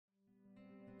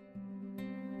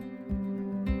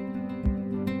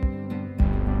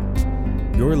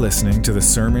You're listening to the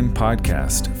Sermon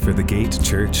Podcast for the Gate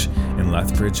Church in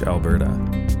Lethbridge, Alberta.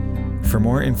 For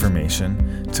more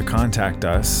information, to contact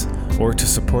us, or to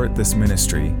support this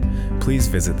ministry, please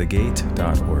visit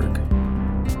thegate.org.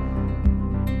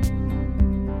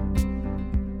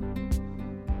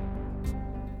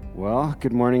 Well,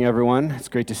 good morning, everyone. It's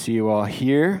great to see you all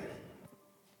here.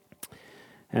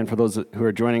 And for those who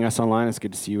are joining us online, it's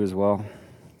good to see you as well.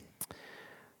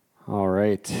 All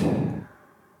right.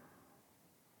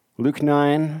 Luke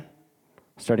 9,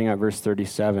 starting at verse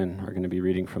 37, we're going to be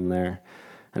reading from there.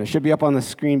 And it should be up on the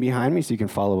screen behind me so you can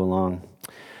follow along.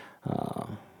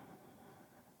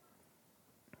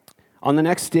 On the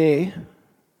next day,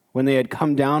 when they had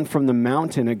come down from the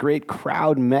mountain, a great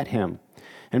crowd met him.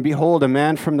 And behold, a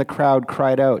man from the crowd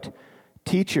cried out,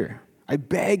 "Teacher, I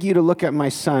beg you to look at my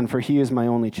son, for he is my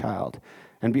only child.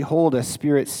 And behold, a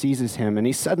spirit seizes him, and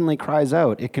he suddenly cries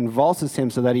out. It convulses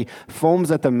him so that he foams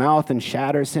at the mouth and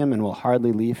shatters him and will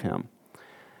hardly leave him.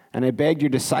 And I begged your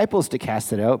disciples to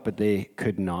cast it out, but they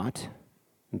could not."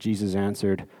 And Jesus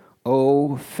answered,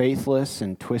 "O faithless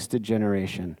and twisted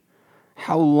generation,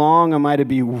 how long am I to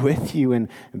be with you and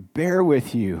bear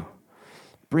with you?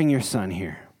 Bring your son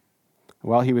here."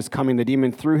 While he was coming, the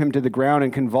demon threw him to the ground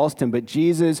and convulsed him, but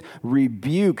Jesus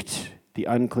rebuked the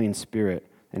unclean spirit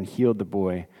and healed the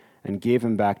boy and gave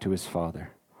him back to his father.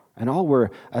 And all were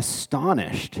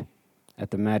astonished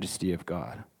at the majesty of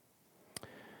God.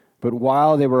 But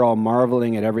while they were all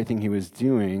marveling at everything he was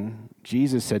doing,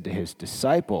 Jesus said to his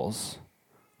disciples,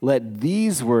 "Let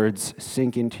these words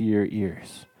sink into your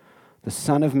ears. The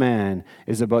Son of Man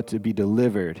is about to be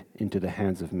delivered into the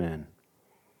hands of men."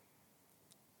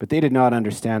 But they did not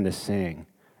understand this saying,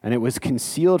 and it was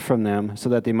concealed from them so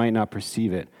that they might not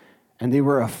perceive it. And they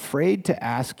were afraid to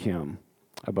ask him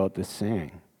about this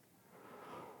saying.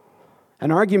 An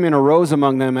argument arose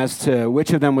among them as to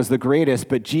which of them was the greatest,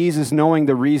 but Jesus, knowing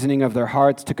the reasoning of their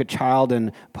hearts, took a child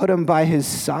and put him by his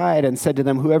side and said to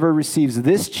them, "Whoever receives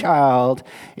this child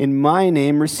in my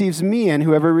name receives me, and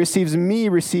whoever receives me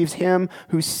receives him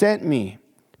who sent me.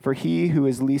 For he who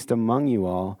is least among you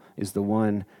all is the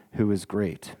one who is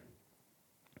great."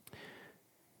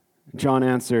 John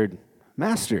answered,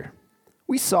 "Master,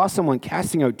 we saw someone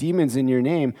casting out demons in your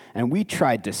name, and we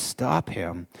tried to stop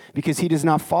him because he does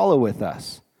not follow with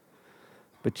us."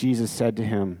 But Jesus said to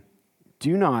him,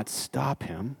 "Do not stop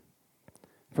him,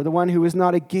 for the one who is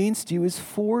not against you is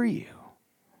for you."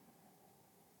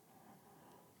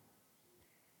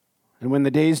 And when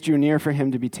the days drew near for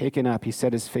him to be taken up, he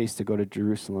set his face to go to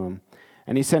Jerusalem.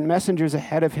 And he sent messengers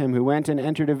ahead of him who went and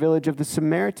entered a village of the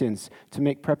Samaritans to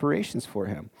make preparations for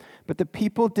him. But the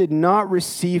people did not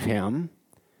receive him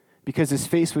because his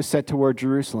face was set toward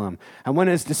Jerusalem. And when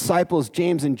his disciples,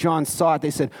 James and John, saw it, they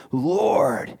said,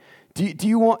 "Lord, do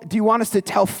you want us to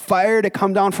tell fire to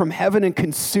come down from heaven and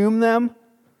consume them?"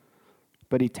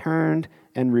 But he turned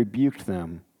and rebuked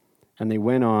them, and they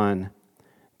went on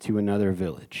to another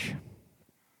village.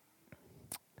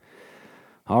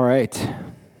 All right.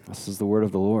 This is the word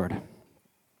of the Lord.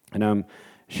 And I'm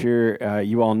sure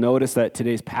you all noticed that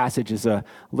today's passage is a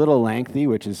little lengthy,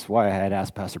 which is why I had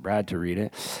asked Pastor Brad to read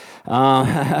it.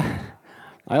 I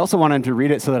also wanted to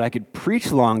read it so that I could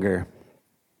preach longer.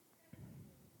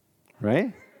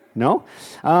 Right? No?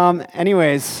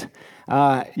 Anyways,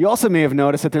 you also may have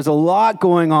noticed that there's a lot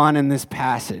going on in this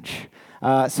passage.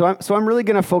 So I'm really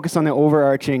going to focus on the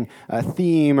overarching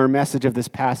theme or message of this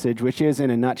passage, which is, in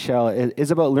a nutshell, is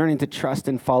about learning to trust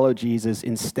and follow Jesus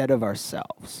instead of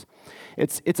ourselves.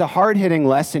 It's a hard-hitting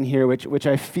lesson here, which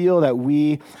I feel that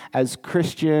we as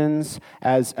Christians,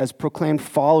 as proclaimed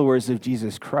followers of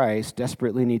Jesus Christ,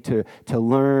 desperately need to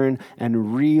learn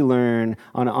and relearn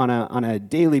on a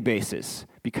daily basis.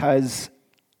 Because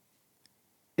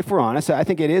if we're honest, I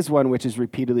think it is one which is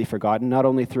repeatedly forgotten, not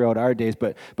only throughout our days,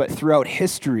 but throughout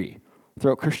history,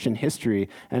 throughout Christian history,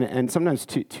 and sometimes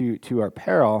to our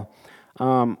peril.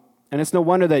 And it's no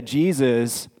wonder that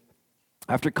Jesus,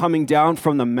 after coming down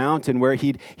from the mountain where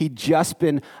he'd just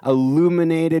been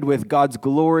illuminated with God's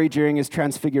glory during his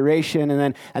transfiguration,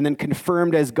 and then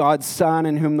confirmed as God's Son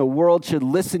in whom the world should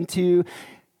listen to,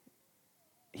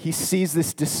 he sees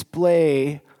this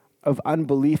display of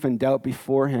unbelief and doubt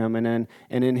before him, and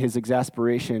in his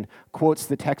exasperation quotes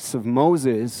the texts of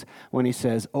Moses when he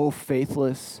says, "O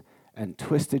faithless and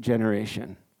twisted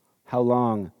generation, how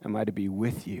long am I to be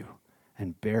with you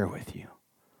and bear with you?"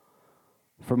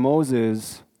 For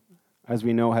Moses, as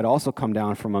we know, had also come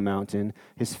down from a mountain,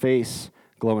 his face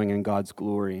glowing in God's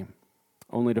glory,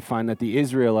 only to find that the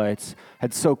Israelites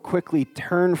had so quickly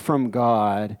turned from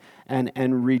God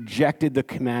and rejected the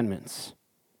commandments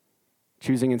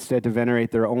choosing instead to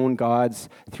venerate their own gods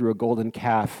through a golden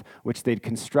calf, which they'd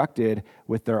constructed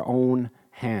with their own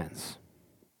hands,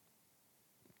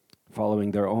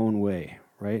 following their own way,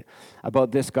 right?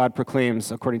 About this, God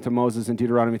proclaims, according to Moses in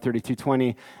Deuteronomy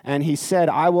 32:20, and he said,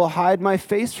 I will hide my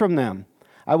face from them.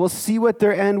 I will see what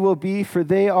their end will be, for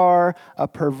they are a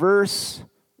perverse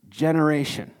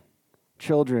generation,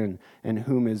 children in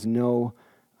whom is no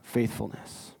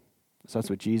faithfulness. So that's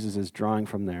what Jesus is drawing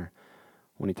from there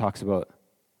when he talks about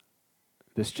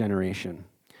this generation.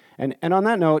 And on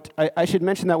that note, I should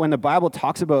mention that when the Bible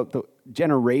talks about the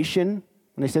generation,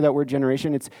 when they say that word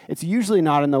generation, it's usually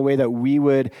not in the way that we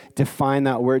would define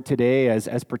that word today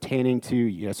as pertaining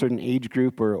to a certain age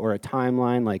group or a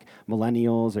timeline like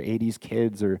millennials or 80s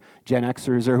kids or Gen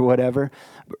Xers or whatever.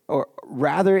 Or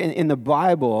rather, in the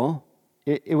Bible,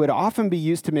 it would often be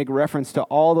used to make reference to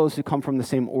all those who come from the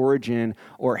same origin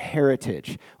or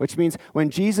heritage, which means when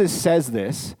Jesus says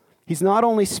this, he's not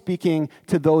only speaking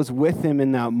to those with him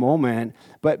in that moment,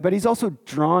 but he's also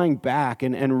drawing back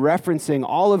and referencing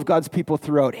all of God's people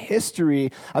throughout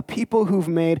history, a people who've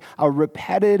made a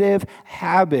repetitive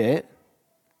habit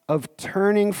of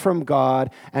turning from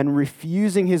God and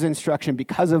refusing his instruction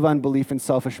because of unbelief and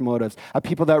selfish motives, a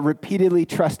people that repeatedly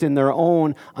trust in their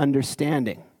own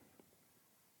understanding.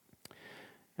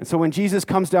 And so when Jesus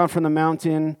comes down from the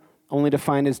mountain only to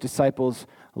find his disciples'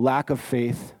 lack of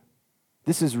faith,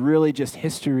 this is really just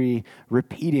history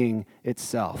repeating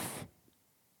itself.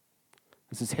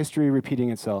 This is history repeating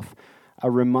itself.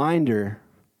 A reminder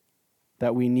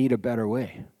that we need a better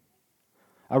way.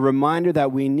 A reminder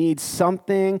that we need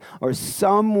something or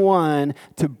someone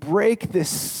to break this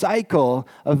cycle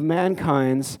of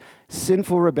mankind's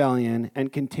sinful rebellion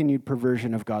and continued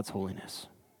perversion of God's holiness.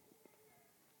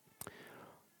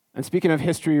 And speaking of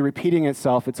history repeating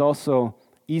itself, it's also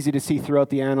easy to see throughout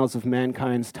the annals of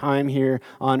mankind's time here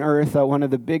on earth that one of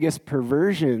the biggest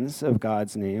perversions of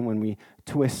God's name, when we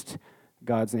twist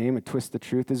God's name and twist the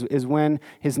truth, is when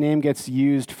his name gets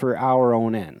used for our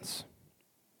own ends,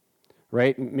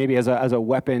 right? Maybe as a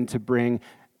weapon to bring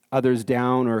others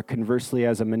down, or conversely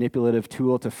as a manipulative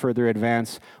tool to further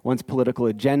advance one's political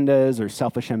agendas or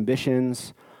selfish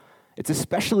ambitions. It's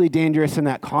especially dangerous in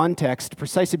that context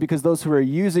precisely because those who are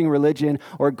using religion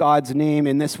or God's name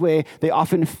in this way, they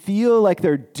often feel like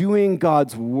they're doing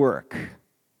God's work,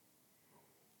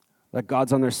 that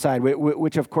God's on their side,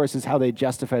 which of course is how they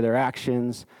justify their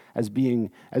actions as being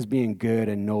good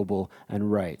and noble and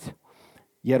right.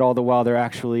 Yet all the while they're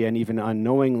actually and even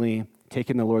unknowingly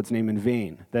taking the Lord's name in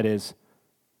vain, that is,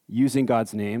 using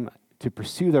God's name to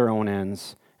pursue their own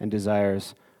ends and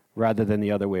desires rather than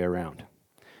the other way around.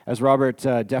 As Robert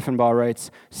Deffinbaugh writes,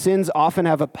 sins often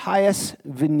have a pious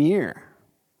veneer,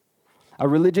 a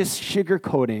religious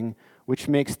sugarcoating, which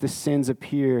makes the sins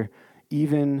appear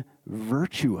even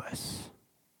virtuous.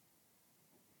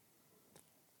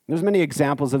 There's many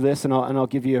examples of this, and I'll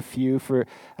give you a few. For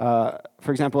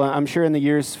example, I'm sure in the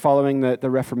years following the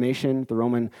Reformation, the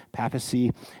Roman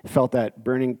papacy felt that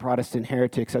burning Protestant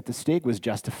heretics at the stake was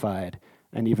justified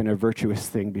and even a virtuous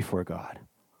thing before God.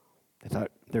 They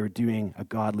thought they were doing a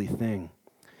godly thing.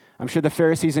 I'm sure the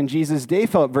Pharisees in Jesus' day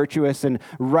felt virtuous and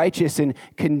righteous in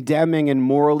condemning and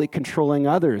morally controlling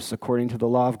others according to the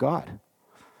law of God.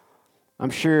 I'm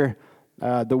sure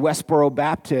the Westboro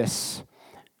Baptists,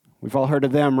 we've all heard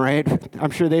of them, right?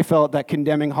 I'm sure they felt that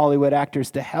condemning Hollywood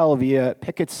actors to hell via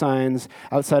picket signs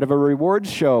outside of a rewards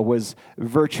show was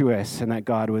virtuous and that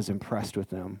God was impressed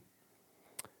with them.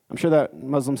 I'm sure that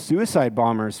Muslim suicide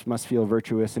bombers must feel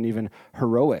virtuous and even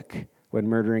heroic when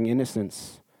murdering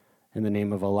innocents in the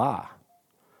name of Allah.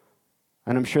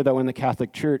 And I'm sure that when the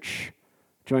Catholic Church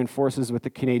joined forces with the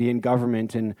Canadian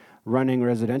government in running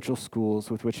residential schools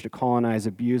with which to colonize,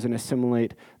 abuse, and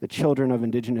assimilate the children of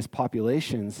indigenous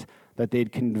populations, that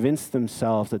they'd convinced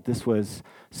themselves that this was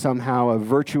somehow a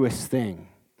virtuous thing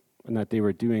and that they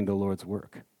were doing the Lord's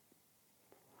work.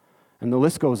 And the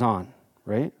list goes on,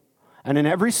 right? And in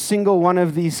every single one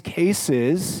of these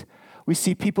cases, we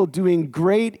see people doing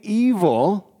great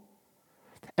evil,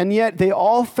 and yet they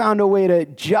all found a way to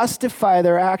justify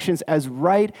their actions as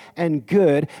right and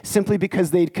good simply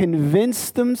because they'd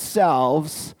convinced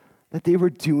themselves that they were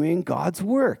doing God's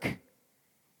work.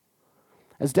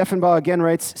 As Deffinbaugh again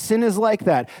writes, sin is like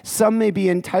that. Some may be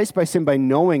enticed by sin by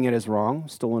knowing it is wrong.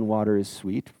 Stolen water is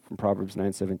sweet, from Proverbs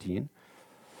 9:17.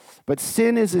 But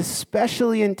sin is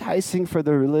especially enticing for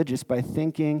the religious by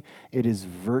thinking it is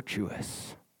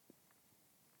virtuous.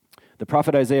 The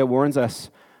prophet Isaiah warns us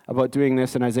about doing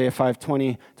this in Isaiah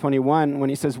 5:20-21 when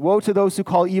he says, "Woe to those who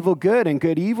call evil good and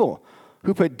good evil,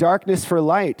 who put darkness for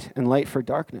light and light for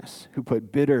darkness, who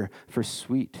put bitter for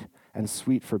sweet and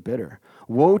sweet for bitter.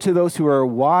 Woe to those who are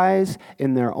wise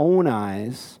in their own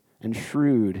eyes and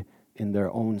shrewd in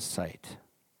their own sight.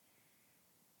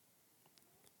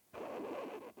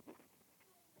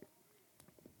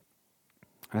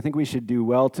 I think we should do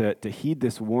well to heed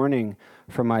this warning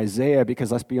from Isaiah,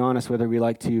 because let's be honest, whether we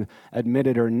like to admit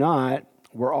it or not,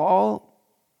 we're all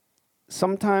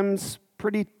sometimes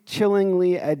pretty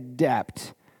chillingly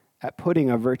adept at putting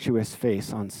a virtuous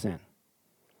face on sin,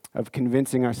 of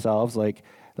convincing ourselves, like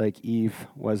Eve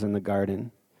was in the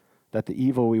garden, that the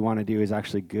evil we want to do is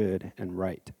actually good and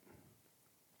right.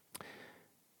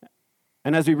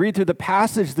 And as we read through the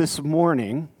passage this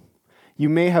morning, you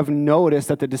may have noticed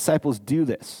that the disciples do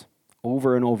this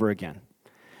over and over again.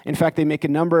 In fact, they make a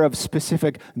number of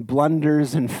specific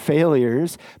blunders and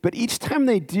failures, but each time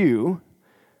they do,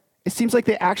 it seems like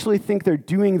they actually think they're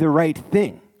doing the right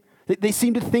thing. They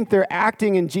seem to think they're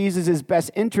acting in Jesus' best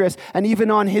interest and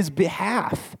even on his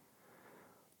behalf.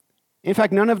 In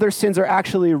fact, none of their sins are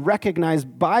actually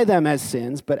recognized by them as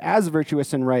sins, but as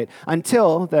virtuous and right,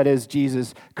 until, that is,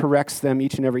 Jesus corrects them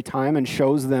each and every time and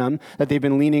shows them that they've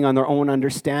been leaning on their own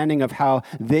understanding of how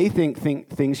they think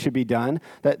things should be done,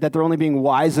 that they're only being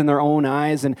wise in their own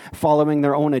eyes and following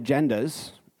their own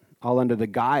agendas, all under the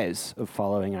guise of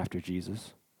following after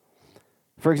Jesus.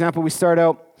 For example, we start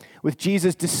out with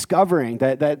Jesus discovering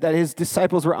that his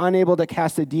disciples were unable to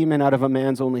cast a demon out of a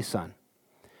man's only son.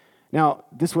 Now,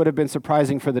 this would have been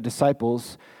surprising for the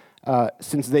disciples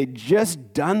since they'd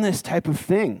just done this type of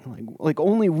thing. Like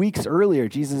only weeks earlier,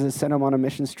 Jesus had sent them on a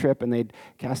missions trip and they'd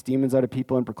cast demons out of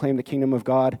people and proclaim the kingdom of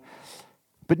God.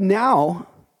 But now,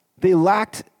 they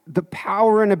lacked the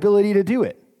power and ability to do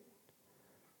it.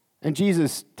 And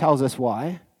Jesus tells us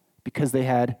why. Because they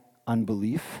had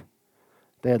unbelief,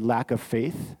 they had lack of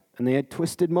faith, and they had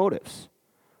twisted motives.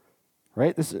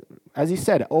 Right? This, as he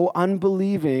said, "O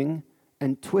unbelieving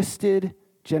and twisted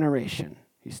generation,"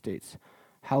 he states,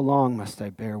 "how long must I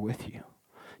bear with you?"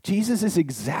 Jesus is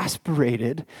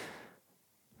exasperated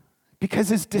because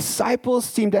his disciples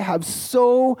seem to have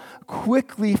so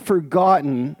quickly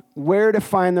forgotten where to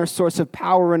find their source of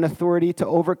power and authority to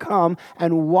overcome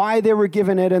and why they were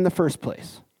given it in the first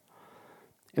place.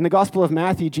 In the Gospel of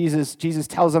Matthew, Jesus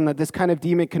tells them that this kind of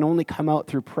demon can only come out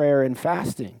through prayer and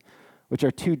fasting, which are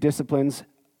two disciplines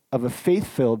of a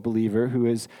faith-filled believer who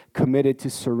is committed to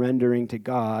surrendering to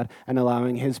God and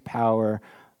allowing his power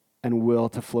and will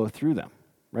to flow through them,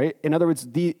 right? In other words,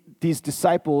 these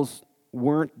disciples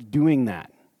weren't doing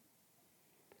that.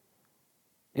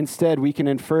 Instead, we can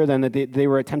infer then that they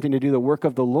were attempting to do the work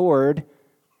of the Lord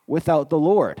without the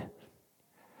Lord.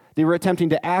 They were attempting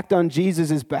to act on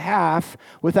Jesus' behalf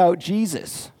without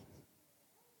Jesus.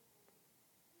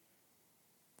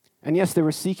 And yes, they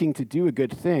were seeking to do a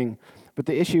good thing, but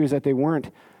the issue is that they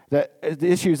were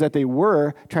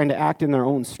trying to act in their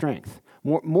own strength.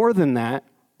 More than that,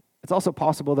 it's also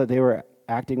possible that they were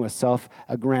acting with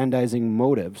self-aggrandizing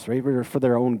motives, right, for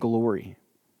their own glory.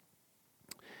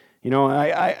 You know,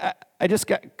 I just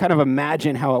kind of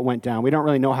imagine how it went down. We don't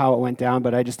really know how it went down,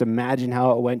 but I just imagine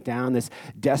how it went down. This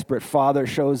desperate father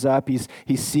shows up. He's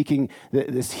seeking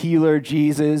this healer,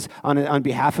 Jesus, on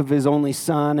behalf of his only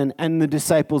son, and the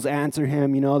disciples answer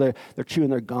him. You know, they're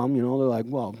chewing their gum. You know, they're like,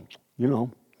 well, you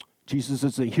know, Jesus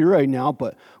isn't here right now,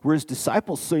 but we're his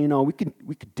disciples, so you know, we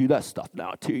could do that stuff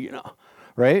now too. You know,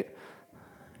 right?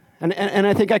 And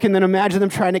I think I can then imagine them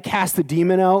trying to cast the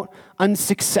demon out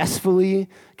unsuccessfully,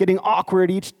 getting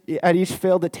awkward at each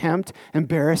failed attempt,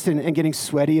 embarrassed and getting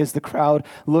sweaty as the crowd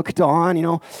looked on. You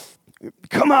know,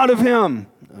 come out of him.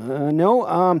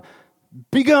 No.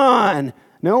 Be gone.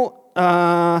 No.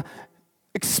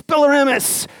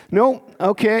 Expelliarmus. No.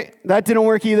 Okay, that didn't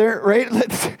work either, right?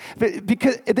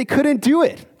 Because they couldn't do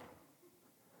it.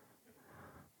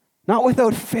 Not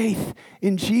without faith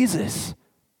in Jesus.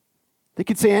 They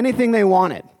could say anything they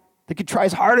wanted. They could try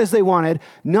as hard as they wanted,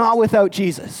 not without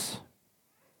Jesus,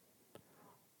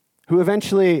 who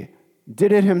eventually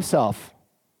did it himself.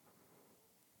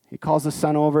 He calls the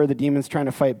son over. The demon's trying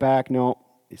to fight back. No,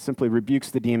 he simply rebukes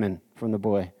the demon from the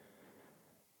boy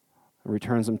and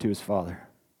returns him to his father.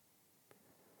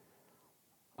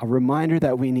 A reminder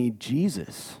that we need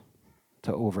Jesus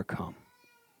to overcome.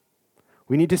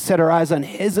 We need to set our eyes on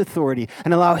his authority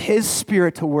and allow his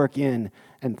Spirit to work in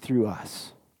and through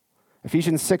us.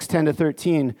 Ephesians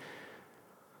 6:10-13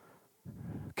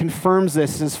 confirms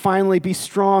this. It says, "Finally, be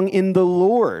strong in the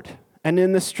Lord and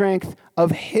in the strength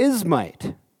of his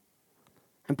might.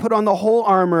 And put on the whole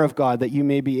armor of God, that you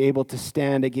may be able to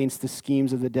stand against the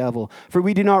schemes of the devil. For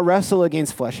we do not wrestle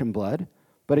against flesh and blood,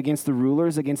 but against the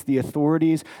rulers, against the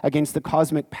authorities, against the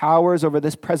cosmic powers over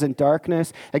this present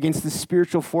darkness, against the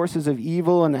spiritual forces of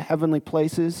evil in the heavenly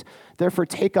places. Therefore,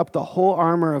 take up the whole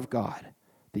armor of God,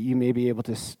 that you may be able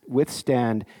to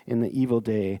withstand in the evil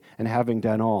day, and having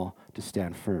done all, to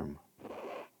stand firm.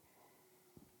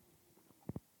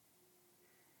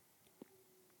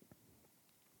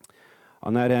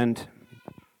 On that end,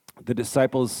 the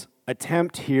disciples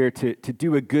attempt here to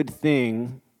do a good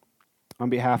thing on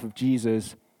behalf of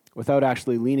Jesus without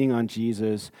actually leaning on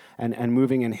Jesus and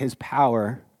moving in his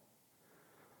power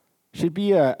should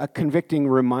be a convicting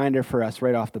reminder for us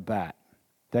right off the bat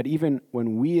that even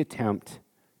when we attempt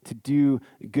to do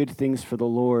good things for the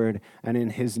Lord and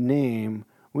in his name,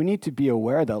 we need to be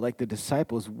aware that, like the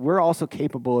disciples, we're also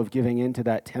capable of giving in to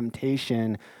that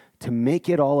temptation to make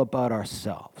it all about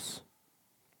ourselves.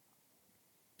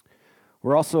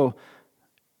 We're also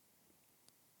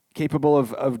capable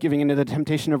of giving into the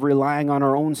temptation of relying on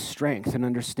our own strength and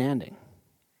understanding,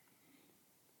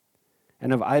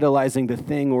 and of idolizing the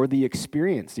thing or the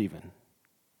experience even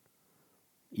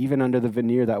under the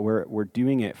veneer that we're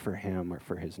doing it for him or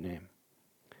for his name.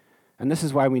 And this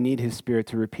is why we need his Spirit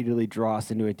to repeatedly draw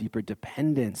us into a deeper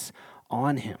dependence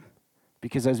on him,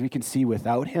 because as we can see,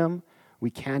 without him, we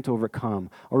can't overcome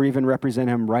or even represent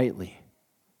him rightly.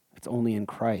 It's only in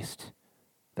Christ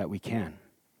that we can.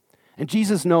 And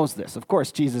Jesus knows this. Of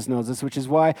course, Jesus knows this, which is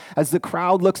why, as the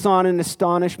crowd looks on in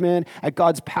astonishment at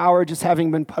God's power just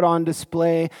having been put on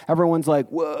display, everyone's like,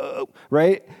 whoa,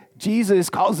 right? Jesus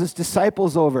calls his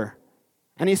disciples over.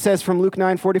 And he says from Luke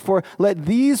 9:44, let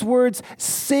these words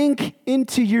sink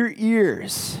into your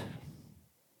ears.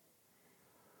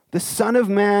 The Son of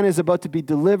Man is about to be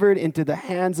delivered into the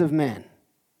hands of men.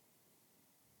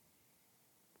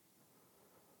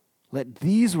 Let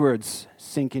these words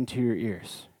sink into your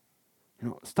ears.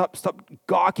 Stop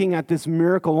gawking at this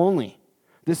miracle only,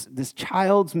 this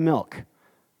child's milk,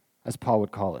 as Paul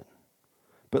would call it.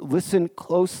 But listen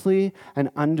closely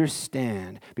and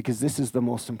understand, because this is the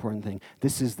most important thing.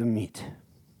 This is the meat.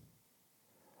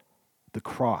 The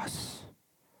cross,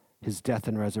 his death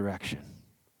and resurrection,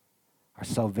 our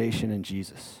salvation in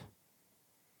Jesus.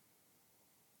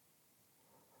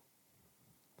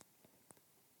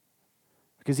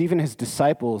 Because even his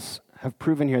disciples have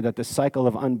proven here that the cycle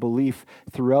of unbelief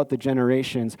throughout the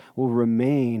generations will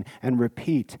remain and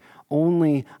repeat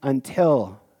only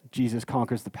until Jesus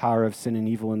conquers the power of sin and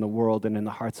evil in the world and in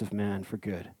the hearts of man for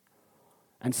good.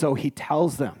 And so he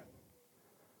tells them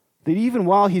that even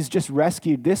while he's just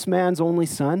rescued this man's only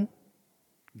son,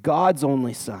 God's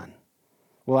only son,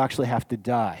 will actually have to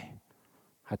die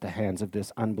at the hands of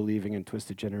this unbelieving and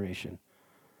twisted generation,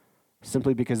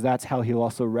 simply because that's how he'll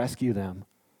also rescue them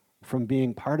from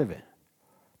being part of it.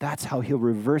 That's how he'll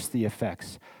reverse the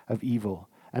effects of evil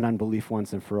and unbelief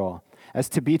once and for all. As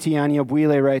Tabiti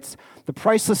Anyabwile writes, the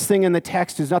priceless thing in the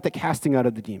text is not the casting out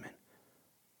of the demon.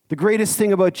 The greatest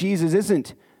thing about Jesus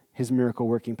isn't his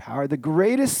miracle-working power. The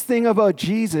greatest thing about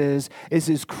Jesus is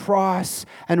his cross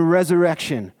and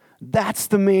resurrection. That's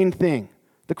the main thing.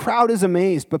 The crowd is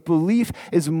amazed, but belief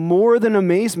is more than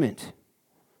amazement.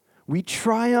 We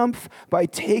triumph by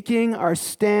taking our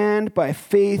stand by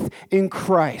faith in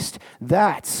Christ.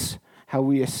 That's how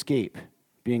we escape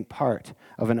being part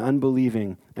of an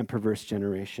unbelieving and perverse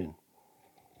generation.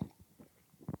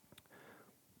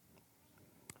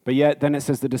 But yet, then it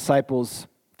says the disciples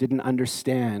didn't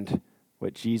understand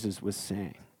what Jesus was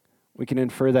saying. We can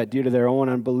infer that due to their own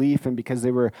unbelief and because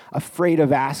they were afraid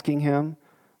of asking him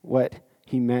what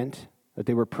he meant, that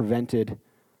they were prevented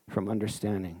from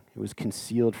understanding. It was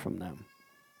concealed from them.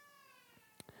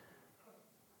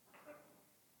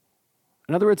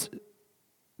 In other words,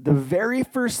 the very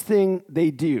first thing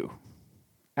they do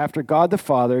after God the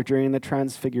Father during the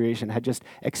Transfiguration had just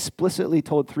explicitly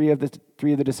told three of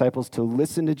the disciples to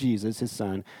listen to Jesus, his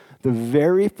son, the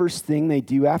very first thing they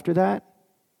do after that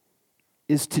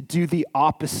is to do the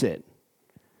opposite.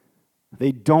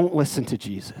 They don't listen to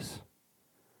Jesus.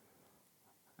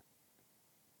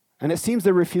 And it seems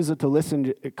their refusal to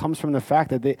listen, it comes from the fact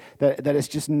that that it's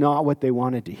just not what they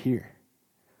wanted to hear.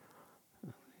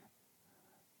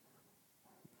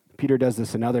 Peter does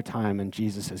this another time, and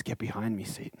Jesus says, "Get behind me,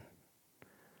 Satan."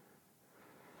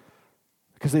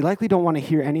 Because they likely don't want to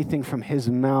hear anything from his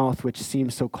mouth which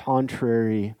seems so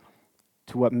contrary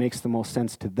to what makes the most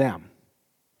sense to them.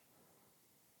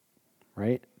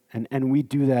 Right? And we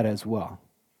do that as well.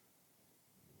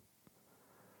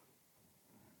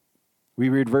 We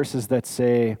read verses that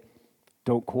say,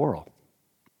 don't quarrel.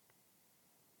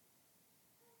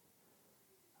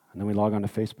 And then we log on to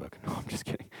Facebook. No, I'm just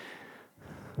kidding.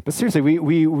 But seriously,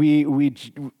 we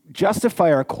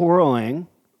justify our quarreling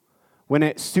when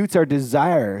it suits our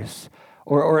desires,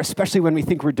 or especially when we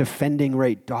think we're defending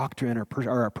right doctrine or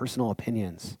our personal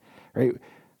opinions, right?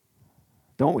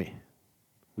 Don't we?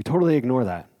 We totally ignore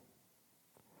that.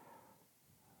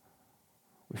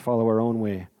 We follow our own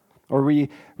way. Or we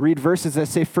read verses that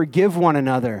say, forgive one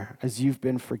another as you've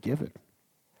been forgiven.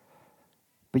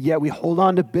 But yet we hold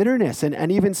on to bitterness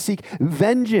and even seek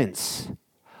vengeance,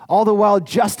 all the while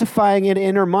justifying it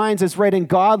in our minds as right and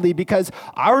godly because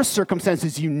our circumstance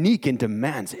is unique and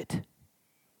demands it.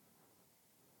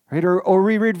 Right? Or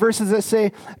we read verses that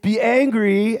say, be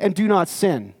angry and do not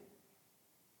sin.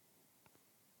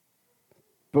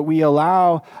 But we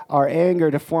allow our anger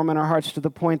to form in our hearts to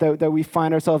the point that we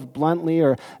find ourselves bluntly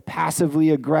or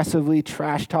passively, aggressively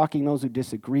trash-talking those who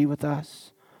disagree with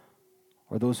us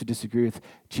or those who disagree with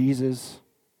Jesus.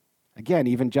 Again,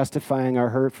 even justifying our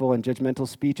hurtful and judgmental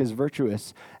speech as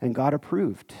virtuous and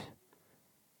God-approved.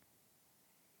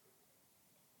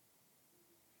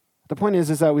 The point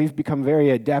is that we've become very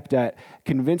adept at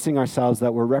convincing ourselves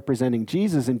that we're representing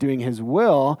Jesus and doing his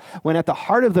will, when at the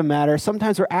heart of the matter,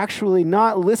 sometimes we're actually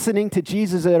not listening to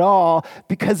Jesus at all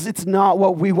because it's not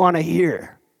what we want to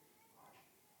hear.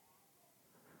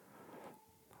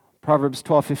 Proverbs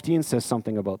 12:15 says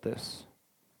something about this.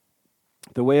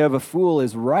 The way of a fool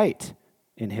is right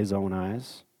in his own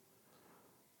eyes,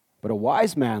 but a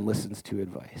wise man listens to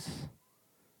advice.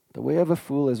 The way of a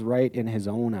fool is right in his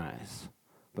own eyes,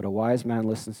 but a wise man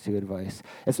listens to advice.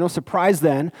 It's no surprise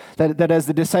then that as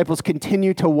the disciples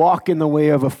continue to walk in the way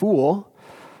of a fool,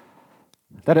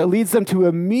 that it leads them to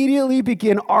immediately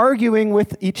begin arguing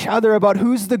with each other about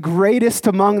who's the greatest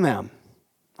among them.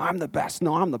 I'm the best.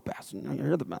 No, I'm the best. No,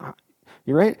 you're the best.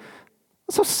 You're right?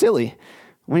 That's so silly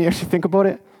when you actually think about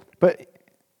it. But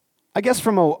I guess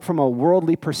from a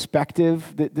worldly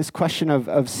perspective, this question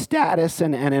of status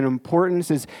and importance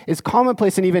is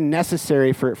commonplace and even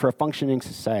necessary for a functioning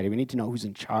society. We need to know who's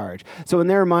in charge. So in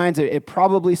their minds, it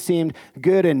probably seemed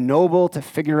good and noble to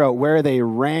figure out where they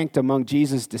ranked among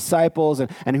Jesus' disciples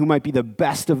and who might be the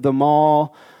best of them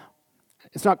all.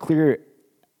 It's not clear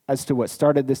as to what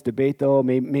started this debate, though.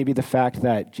 Maybe the fact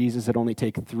that Jesus had only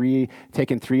taken three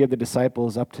of the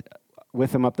disciples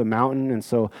with him up the mountain, and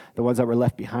so the ones that were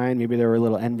left behind, maybe they were a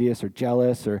little envious or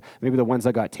jealous, or maybe the ones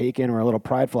that got taken were a little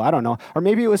prideful, I don't know. Or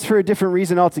maybe it was for a different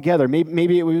reason altogether.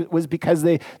 Maybe it was because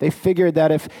they figured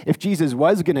that if Jesus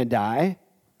was going to die,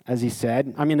 as he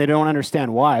said, I mean, they don't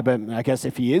understand why, but I guess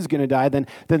if he is going to die, then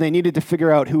they needed to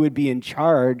figure out who would be in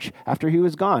charge after he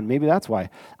was gone. Maybe that's why.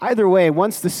 Either way,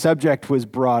 once the subject was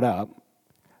brought up,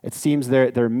 it seems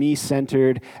their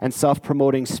me-centered and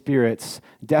self-promoting spirits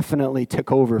definitely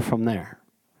took over from there.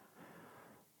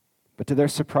 But to their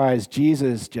surprise,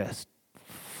 Jesus just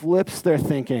flips their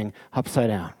thinking upside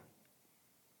down.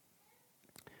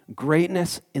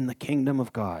 Greatness in the kingdom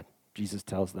of God, Jesus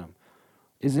tells them,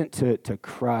 isn't to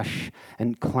crush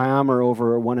and clamor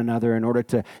over one another in order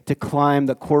to climb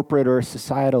the corporate or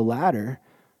societal ladder.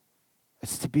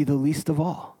 It's to be the least of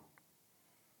all.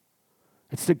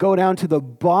 It's to go down to the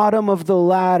bottom of the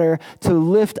ladder to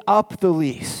lift up the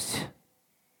least.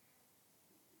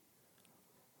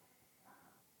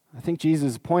 I think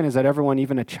Jesus' point is that everyone,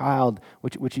 even a child,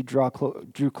 which he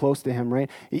drew close to him, right,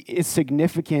 is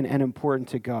significant and important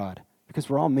to God because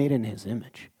we're all made in his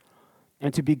image.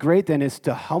 And to be great then is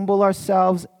to humble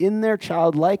ourselves in their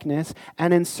childlikeness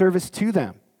and in service to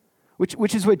them,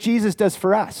 which is what Jesus does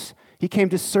for us. He came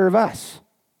to serve us.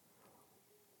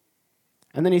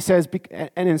 And then he says,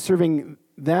 and in serving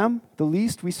them, the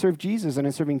least, we serve Jesus. And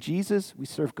in serving Jesus, we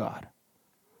serve God.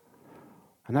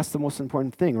 And that's the most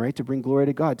important thing, right? To bring glory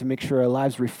to God, to make sure our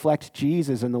lives reflect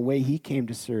Jesus and the way he came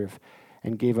to serve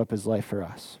and gave up his life for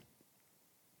us.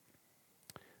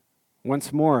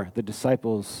 Once more, the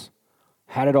disciples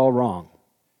had it all wrong.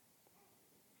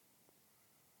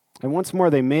 And once more,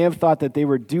 they may have thought that they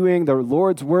were doing their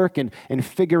Lord's work and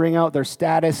figuring out their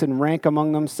status and rank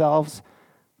among themselves,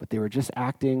 but they were just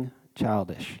acting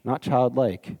childish, not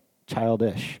childlike,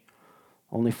 childish,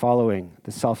 only following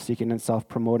the self-seeking and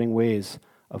self-promoting ways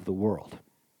of the world.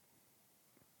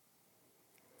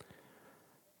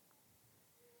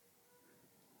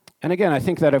 And again, I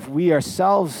think that if we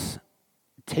ourselves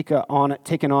take an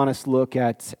honest look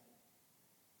at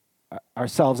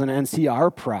ourselves and see our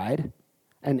pride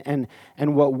and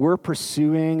what we're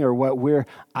pursuing or what we're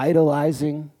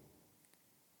idolizing,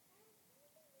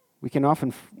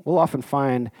 we'll often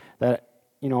find that,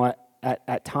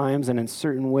 at times and in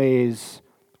certain ways,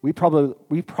 we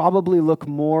probably look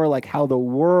more like how the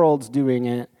world's doing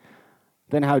it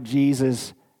than how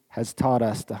Jesus has taught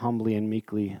us to humbly and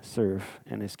meekly serve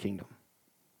in his kingdom.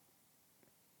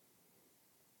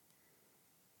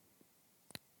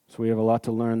 So we have a lot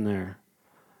to learn there.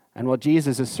 And while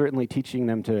Jesus is certainly teaching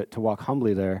them to walk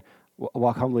humbly there,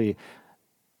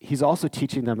 he's also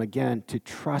teaching them again to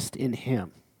trust in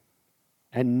him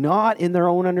and not in their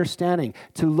own understanding,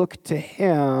 to look to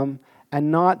him and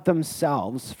not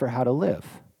themselves for how to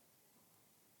live.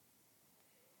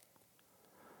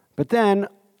 But then,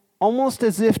 almost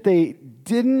as if they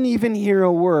didn't even hear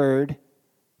a word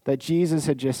that Jesus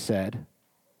had just said,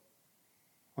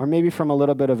 or maybe from a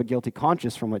little bit of a guilty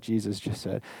conscience from what Jesus just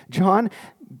said, John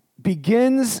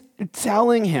begins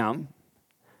telling him,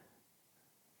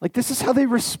 like, this is how they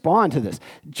respond to this.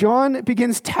 John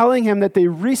begins telling him that they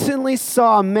recently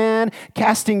saw a man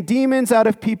casting demons out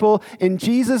of people in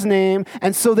Jesus' name,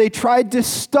 and so they tried to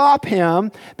stop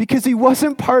him because he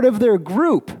wasn't part of their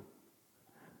group.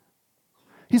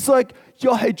 He's like,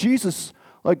 yo, hey, Jesus,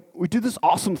 like, we did this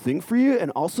awesome thing for you,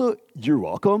 and also, you're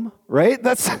welcome, right?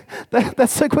 That's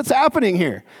like what's happening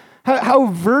here. How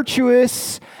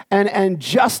virtuous and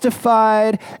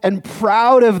justified and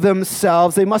proud of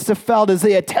themselves they must have felt as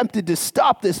they attempted to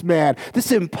stop this man,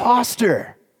 this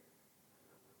imposter.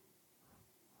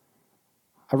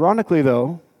 Ironically,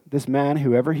 though, this man,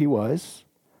 whoever he was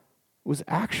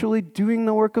actually doing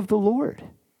the work of the Lord.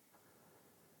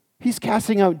 He's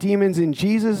casting out demons in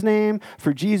Jesus' name,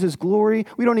 for Jesus' glory.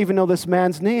 We don't even know this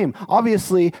man's name.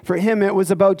 Obviously, for him, it was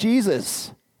about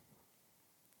Jesus.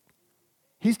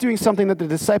 He's doing something that the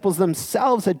disciples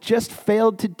themselves had just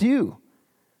failed to do.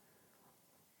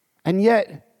 And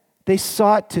yet, they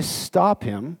sought to stop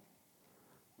him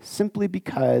simply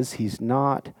because he's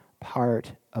not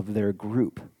part of their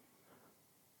group.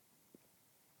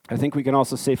 I think we can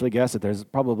also safely guess that there's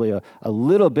probably a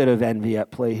little bit of envy at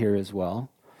play here as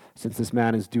well. Since this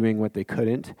man is doing what they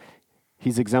couldn't,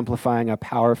 he's exemplifying a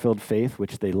power-filled faith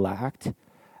which they lacked.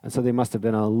 And so they must have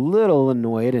been a little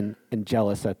annoyed and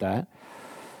jealous at that.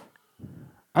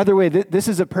 Either way, this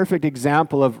is a perfect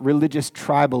example of religious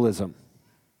tribalism,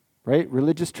 right?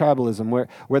 Religious tribalism,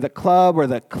 where the club or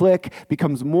the clique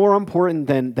becomes more important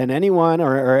than anyone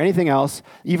or anything else,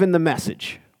 even the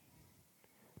message.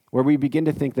 Where we begin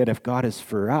to think that if God is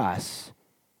for us,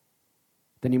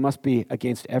 then he must be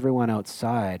against everyone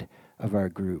outside of our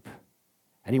group.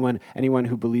 Anyone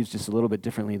who believes just a little bit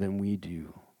differently than we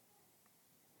do.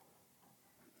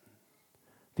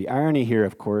 The irony here,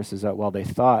 of course, is that while they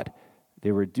thought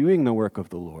they were doing the work of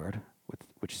the Lord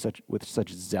with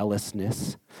such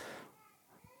zealousness,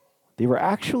 they were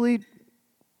actually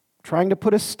trying to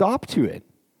put a stop to it.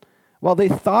 While they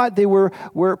thought they were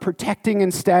protecting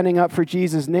and standing up for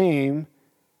Jesus' name,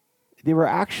 they were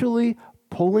actually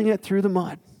pulling it through the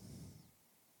mud.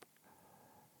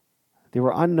 They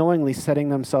were unknowingly setting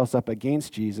themselves up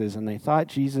against Jesus, and they thought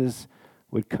Jesus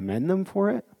would commend them for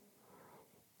it.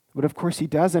 But of course he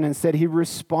doesn't. Instead, he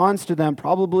responds to them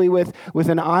probably with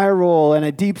an eye roll and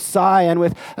a deep sigh and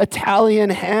with Italian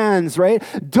hands, right?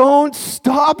 Don't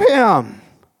stop him.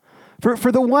 For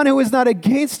the one who is not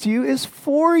against you is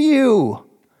for you.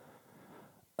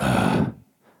 I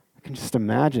can just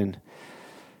imagine.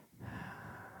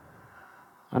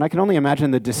 And I can only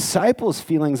imagine the disciples'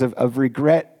 feelings of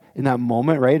regret in that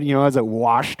moment, right? You know, as it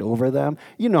washed over them.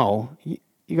 You know,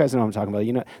 you guys know what I'm talking about.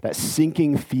 You know, that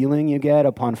sinking feeling you get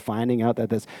upon finding out that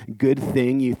this good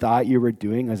thing you thought you were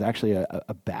doing was actually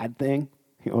a bad thing,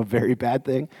 you know, a very bad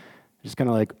thing. Just kind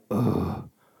of like, ugh.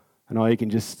 And all you can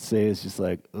just say is just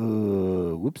like,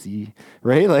 whoopsie,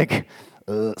 right? Like,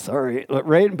 sorry,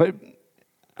 right? But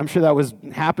I'm sure that was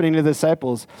happening to the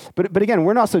disciples. But again,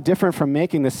 we're not so different from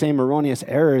making the same erroneous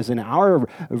errors in our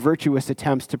virtuous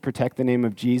attempts to protect the name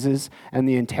of Jesus and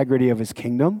the integrity of his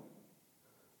kingdom.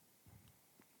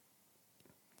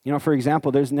 You know, for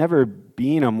example, there's never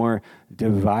been a more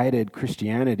divided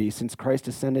Christianity since Christ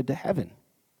ascended to heaven.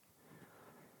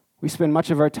 We spend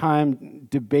much of our time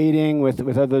debating with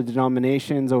other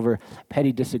denominations over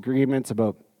petty disagreements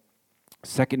about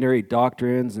secondary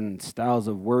doctrines and styles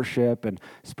of worship and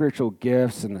spiritual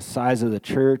gifts and the size of the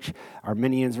church,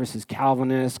 Arminians versus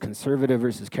Calvinists, conservative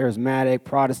versus charismatic,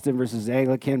 Protestant versus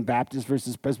Anglican, Baptist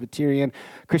versus Presbyterian.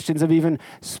 Christians have even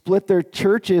split their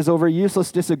churches over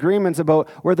useless disagreements about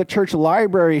where the church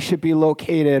library should be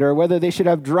located or whether they should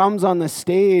have drums on the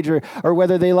stage or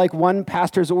whether they like one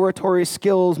pastor's oratory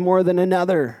skills more than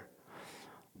another.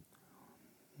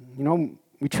 You know,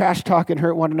 we trash talk and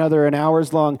hurt one another in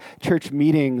hours-long church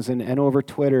meetings and over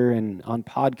Twitter and on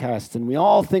podcasts, and we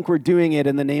all think we're doing it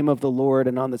in the name of the Lord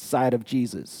and on the side of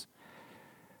Jesus.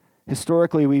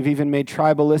 Historically, we've even made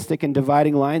tribalistic and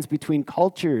dividing lines between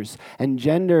cultures and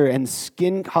gender and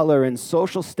skin color and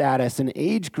social status and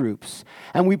age groups.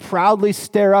 And we proudly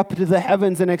stare up to the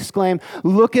heavens and exclaim,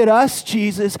 "Look at us,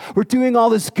 Jesus, we're doing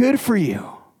all this good for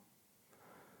you."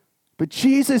 But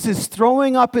Jesus is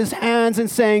throwing up his hands and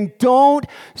saying, don't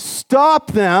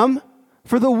stop them,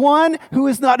 for the one who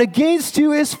is not against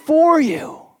you is for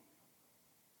you.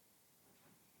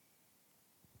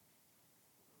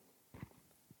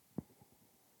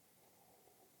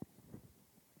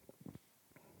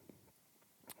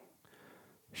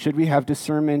 Should we have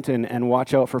discernment and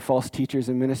watch out for false teachers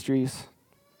and ministries?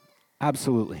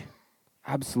 Absolutely.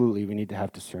 Absolutely, we need to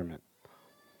have discernment.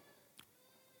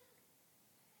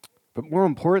 But more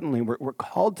importantly, we're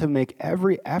called to make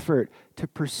every effort to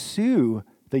pursue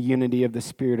the unity of the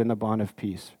Spirit and the bond of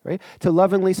peace, right? To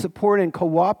lovingly support and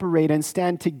cooperate and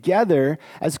stand together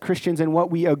as Christians in what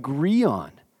we agree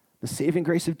on. The saving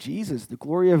grace of Jesus, the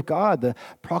glory of God, the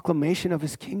proclamation of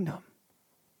his kingdom.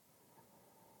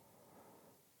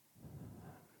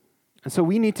 And so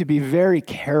we need to be very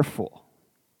careful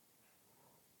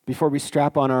before we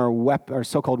strap on our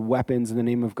so-called weapons in the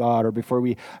name of God, or before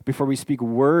we speak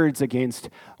words against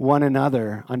one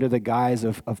another under the guise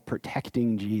of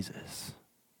protecting Jesus.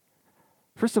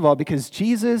 First of all, because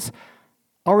Jesus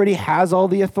already has all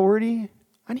the authority,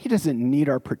 and he doesn't need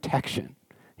our protection.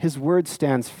 His word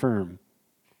stands firm.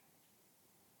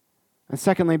 And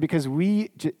secondly, because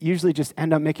we usually just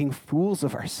end up making fools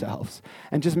of ourselves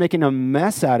and just making a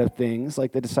mess out of things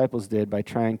like the disciples did by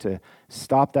trying to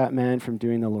stop that man from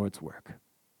doing the Lord's work.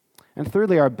 And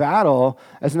thirdly, our battle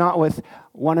is not with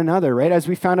one another, right? As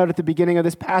we found out at the beginning of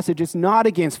this passage, it's not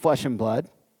against flesh and blood.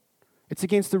 It's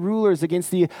against the rulers,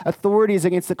 against the authorities,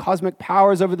 against the cosmic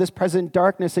powers over this present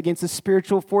darkness, against the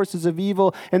spiritual forces of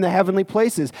evil in the heavenly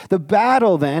places. The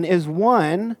battle then is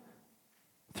won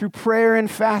through prayer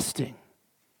and fasting.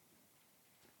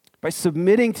 By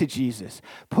submitting to Jesus,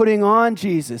 putting on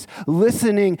Jesus,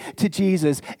 listening to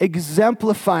Jesus,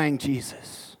 exemplifying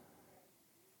Jesus.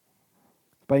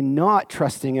 By not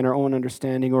trusting in our own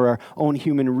understanding or our own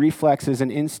human reflexes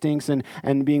and instincts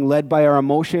and being led by our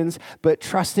emotions, but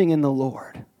trusting in the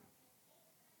Lord,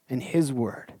 in his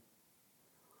word.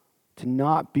 To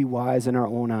not be wise in our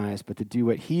own eyes, but to do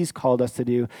what he's called us to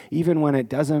do, even when it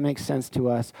doesn't make sense to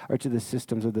us or to the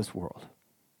systems of this world.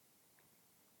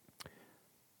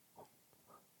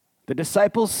 The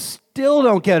disciples still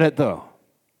don't get it, though.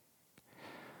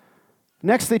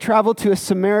 Next, they travel to a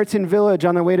Samaritan village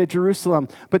on their way to Jerusalem,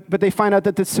 but they find out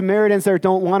that the Samaritans there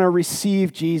don't want to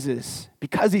receive Jesus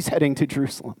because he's heading to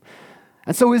Jerusalem.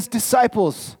 And so his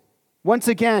disciples, once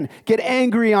again, get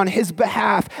angry on his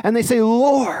behalf, and they say,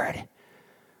 Lord,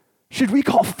 should we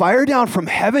call fire down from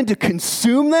heaven to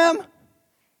consume them?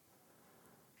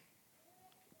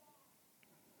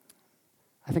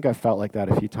 I think I've felt like that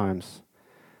a few times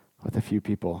with a few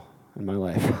people in my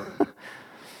life.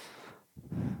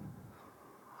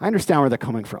 I understand where they're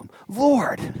coming from.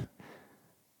 Lord,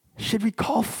 should we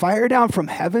call fire down from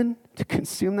heaven to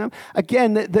consume them?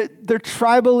 Again, their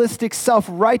tribalistic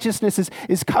self-righteousness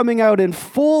is coming out in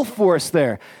full force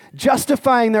there,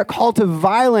 justifying their call to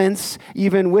violence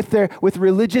even with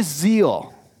religious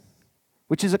zeal,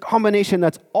 which is a combination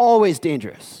that's always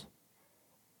dangerous.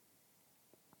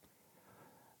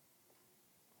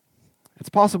 It's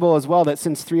possible as well that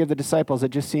since 3 of the disciples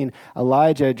had just seen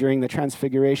Elijah during the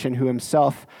transfiguration, who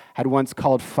himself had once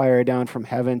called fire down from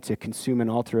heaven to consume an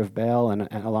altar of Baal and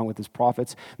along with his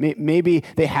prophets, maybe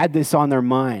they had this on their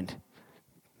mind,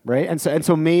 right? And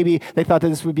so maybe they thought that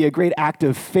this would be a great act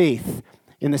of faith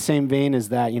in the same vein as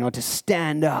that, to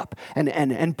stand up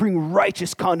and bring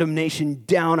righteous condemnation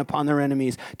down upon their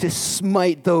enemies, to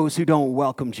smite those who don't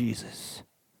welcome Jesus.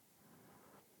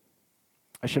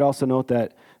 I should also note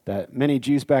that many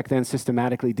Jews back then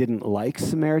systematically didn't like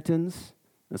Samaritans,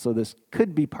 and so this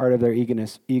could be part of their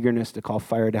eagerness to call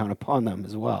fire down upon them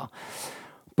as well.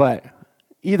 But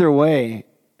either way,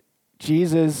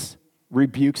 Jesus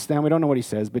rebukes them. We don't know what he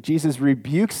says, but Jesus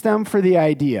rebukes them for the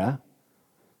idea,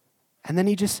 and then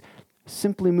he just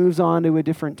simply moves on to a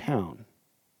different town,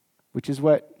 which is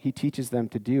what he teaches them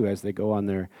to do as they go on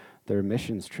their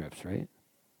missions trips, right?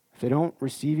 If they don't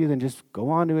receive you, then just go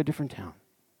on to a different town.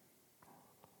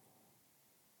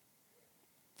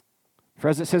 For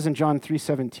as it says in John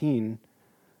 3:17,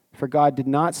 for God did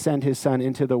not send his Son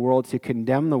into the world to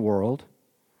condemn the world,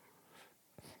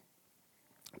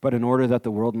 but in order that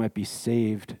the world might be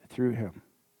saved through him.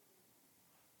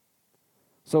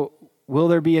 So will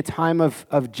there be a time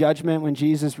of judgment when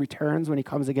Jesus returns, when he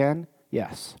comes again?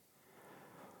 Yes.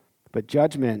 But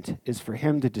judgment is for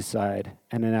him to decide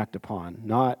and enact upon,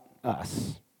 not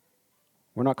us.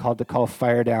 We're not called to call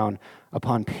fire down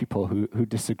upon people who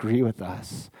disagree with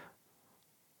us,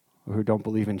 or who don't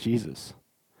believe in Jesus.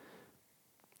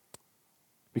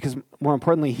 Because more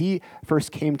importantly, he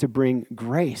first came to bring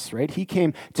grace, right? He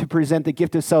came to present the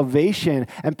gift of salvation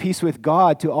and peace with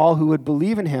God to all who would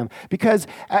believe in him. Because,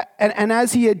 and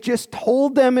as he had just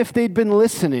told them if they'd been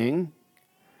listening,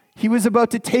 he was about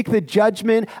to take the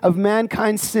judgment of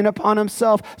mankind's sin upon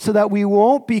himself so that we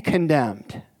won't be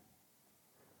condemned,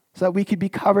 so that we could be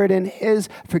covered in his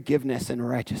forgiveness and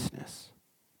righteousness.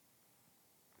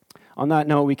 On that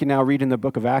note, we can now read in the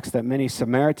book of Acts that many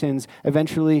Samaritans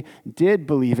eventually did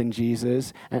believe in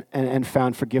Jesus and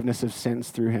found forgiveness of sins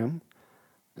through him.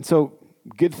 And so,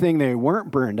 good thing they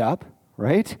weren't burned up,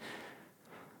 right?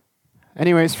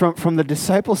 Anyways, from the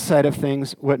disciples' side of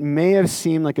things, what may have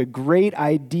seemed like a great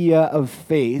idea of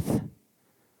faith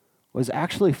was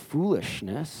actually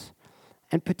foolishness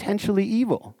and potentially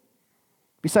evil.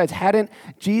 Besides, hadn't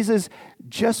Jesus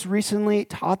just recently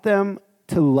taught them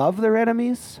to love their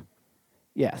enemies?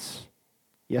 Yes.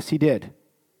 Yes, he did.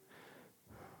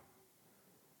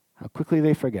 How quickly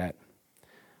they forget.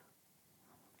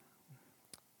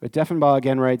 But Defenbaugh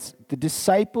again writes, the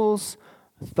disciples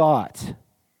thought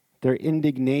their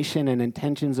indignation and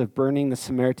intentions of burning the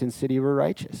Samaritan city were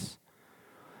righteous.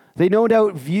 They no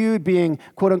doubt viewed being,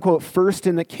 quote unquote, first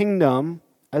in the kingdom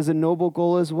as a noble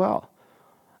goal as well.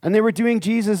 And they were doing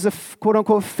Jesus a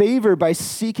quote-unquote favor by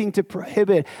seeking to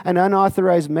prohibit an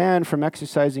unauthorized man from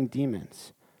exorcising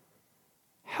demons.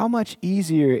 How much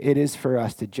easier it is for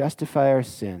us to justify our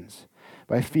sins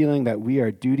by feeling that we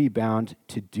are duty-bound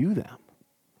to do them.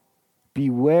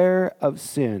 Beware of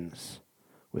sins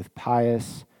with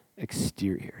pious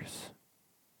exteriors.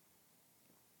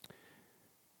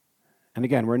 And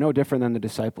again, we're no different than the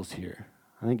disciples here.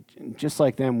 I think just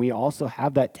like them, we also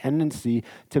have that tendency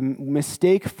to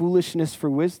mistake foolishness for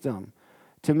wisdom,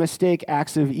 to mistake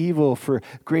acts of evil for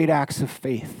great acts of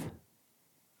faith,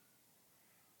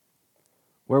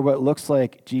 where what looks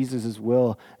like Jesus'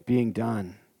 will being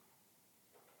done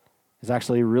is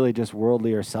actually really just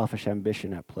worldly or selfish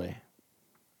ambition at play.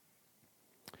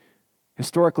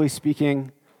 Historically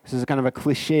speaking, this is kind of a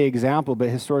cliche example, but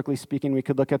historically speaking, we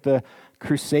could look at the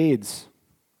Crusades,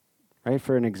 right,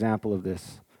 for an example of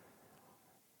this.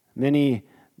 Many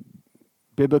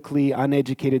biblically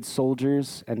uneducated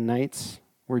soldiers and knights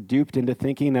were duped into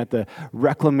thinking that the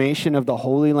reclamation of the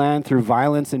Holy Land through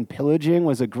violence and pillaging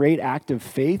was a great act of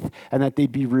faith and that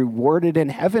they'd be rewarded in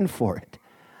heaven for it.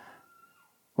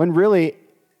 When really,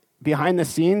 behind the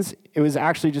scenes, it was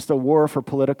actually just a war for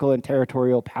political and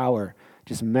territorial power,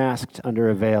 just masked under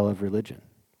a veil of religion.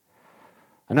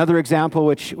 Another example,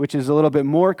 which is a little bit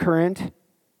more current,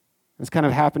 it's kind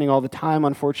of happening all the time,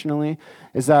 unfortunately,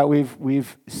 is that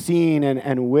we've seen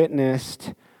and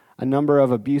witnessed a number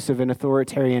of abusive and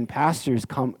authoritarian pastors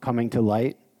coming to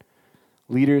light,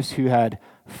 leaders who had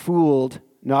fooled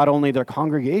not only their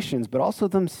congregations, but also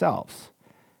themselves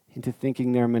into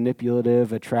thinking their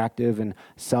manipulative, attractive, and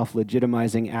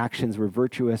self-legitimizing actions were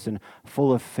virtuous and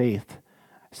full of faith,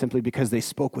 simply because they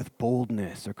spoke with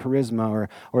boldness or charisma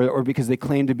or because they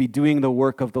claimed to be doing the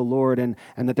work of the Lord and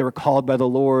that they were called by the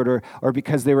Lord or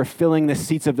because they were filling the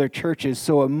seats of their churches,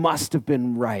 so it must have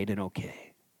been right and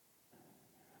okay.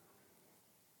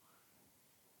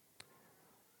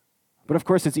 But of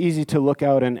course, it's easy to look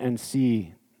out and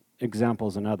see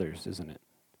examples in others, isn't it?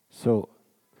 So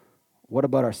what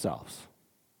about ourselves?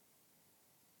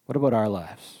 What about our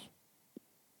lives?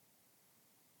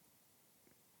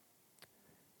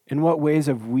 In what ways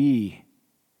have we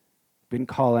been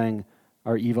calling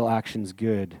our evil actions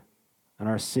good and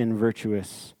our sin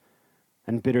virtuous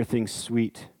and bitter things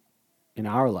sweet in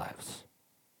our lives?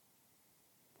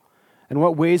 In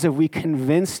what ways have we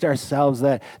convinced ourselves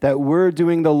that we're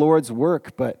doing the Lord's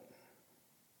work, but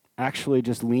actually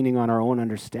just leaning on our own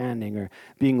understanding or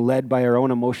being led by our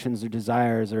own emotions or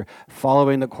desires or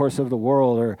following the course of the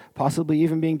world or possibly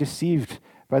even being deceived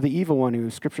by the evil one who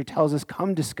Scripture tells us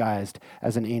come disguised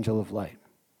as an angel of light?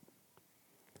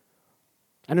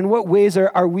 And in what ways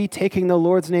are we taking the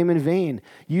Lord's name in vain,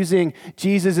 using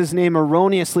Jesus' name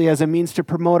erroneously as a means to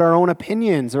promote our own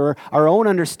opinions or our own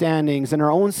understandings and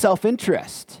our own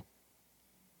self-interest?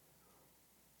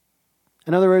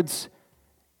 In other words,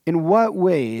 in what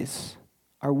ways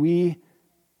are we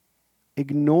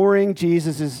ignoring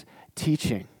Jesus'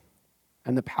 teaching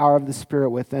and the power of the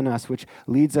Spirit within us, which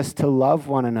leads us to love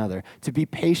one another, to be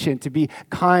patient, to be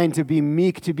kind, to be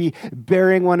meek, to be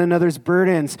bearing one another's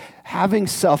burdens, having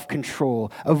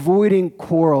self-control, avoiding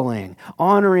quarreling,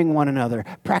 honoring one another,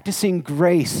 practicing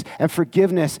grace and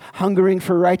forgiveness, hungering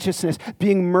for righteousness,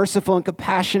 being merciful and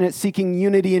compassionate, seeking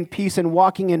unity and peace, and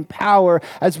walking in power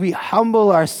as we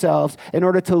humble ourselves in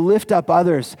order to lift up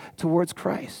others towards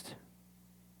Christ?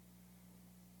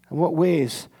 In what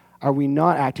ways are we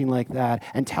not acting like that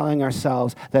and telling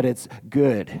ourselves that it's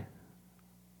good?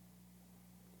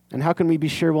 And how can we be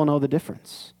sure we'll know the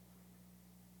difference?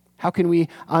 How can we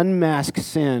unmask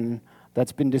sin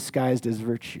that's been disguised as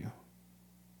virtue?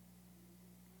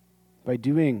 By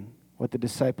doing what the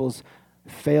disciples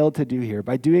failed to do here,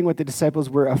 by doing what the disciples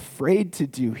were afraid to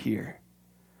do here,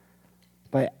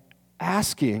 by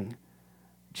asking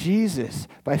Jesus,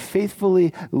 by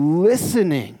faithfully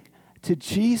listening to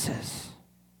Jesus,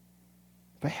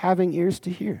 by having ears to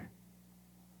hear.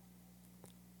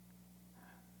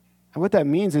 And what that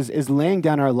means is laying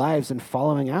down our lives and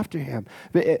following after him.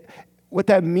 What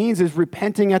that means is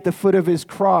repenting at the foot of his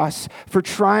cross for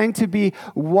trying to be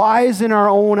wise in our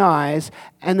own eyes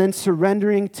and then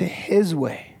surrendering to his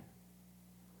way.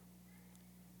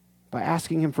 By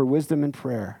asking him for wisdom in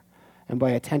prayer and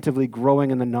by attentively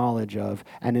growing in the knowledge of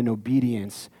and in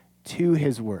obedience to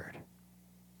his word.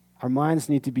 Our minds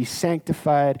need to be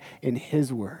sanctified in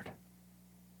his word.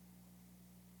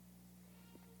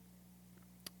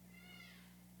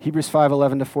 Hebrews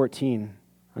 5:11-14.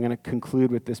 I'm going to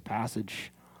conclude with this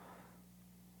passage.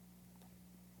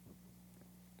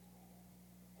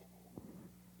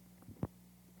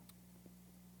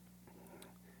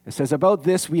 It says, "About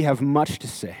this we have much to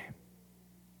say."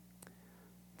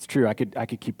 It's true, I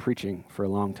could keep preaching for a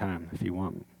long time if you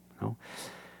want. No?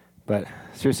 But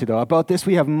seriously though, about this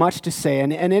we have much to say,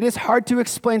 and it is hard to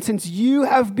explain since you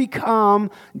have become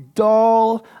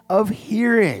dull of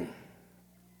hearing.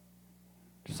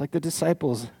 Just like the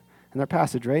disciples in their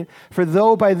passage, right? "For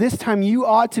though by this time you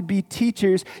ought to be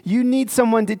teachers, you need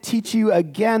someone to teach you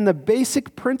again the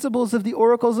basic principles of the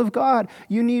oracles of God.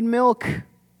 You need milk,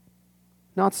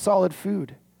 not solid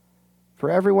food. For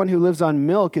everyone who lives on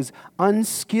milk is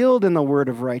unskilled in the word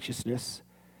of righteousness,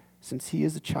 since he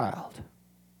is a child.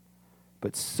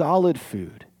 But solid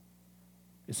food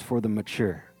is for the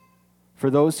mature, for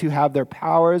those who have their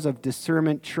powers of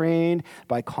discernment trained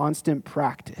by constant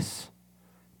practice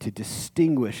to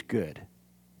distinguish good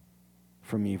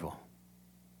from evil."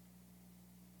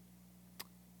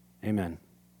 Amen.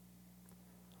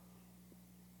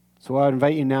 So I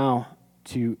invite you now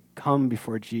to come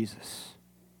before Jesus.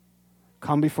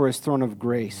 Come before his throne of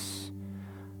grace.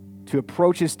 To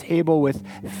approach his table with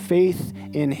faith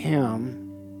in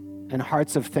him and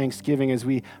hearts of thanksgiving as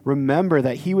we remember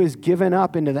that he was given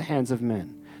up into the hands of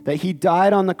men. That he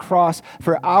died on the cross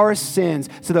for our sins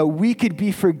so that we could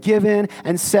be forgiven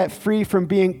and set free from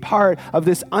being part of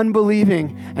this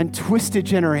unbelieving and twisted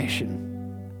generation.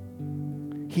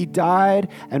 He died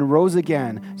and rose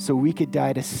again so we could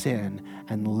die to sin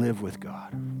and live with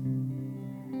God.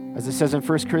 As it says in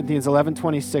 1 Corinthians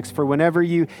 11:26, "For whenever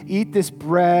you eat this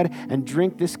bread and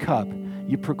drink this cup,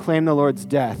 you proclaim the Lord's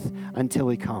death until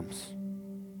he comes."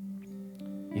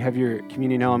 You have your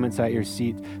communion elements at your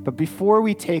seat. But before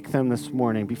we take them this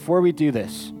morning, before we do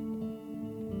this,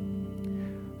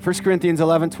 1 Corinthians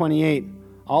 11:28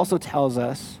 also tells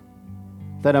us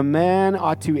that a man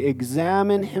ought to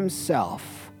examine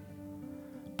himself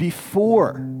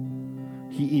before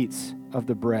he eats of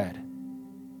the bread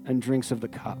and drinks of the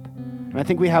cup. And I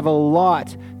think we have a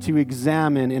lot to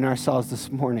examine in ourselves this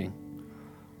morning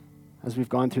as we've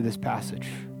gone through this passage.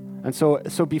 And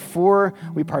so before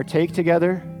we partake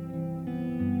together,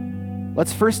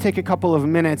 let's first take a couple of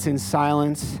minutes in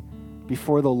silence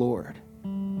before the Lord.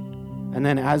 And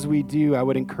then as we do, I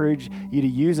would encourage you to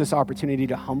use this opportunity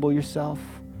to humble yourself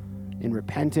in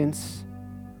repentance,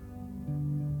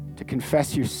 to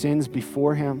confess your sins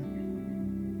before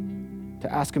him,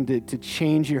 to ask him to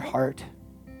change your heart,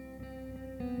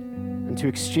 and to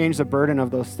exchange the burden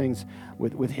of those things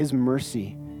with his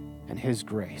mercy and his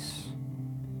grace.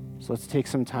 So let's take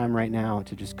some time right now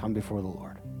to just come before the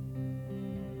Lord.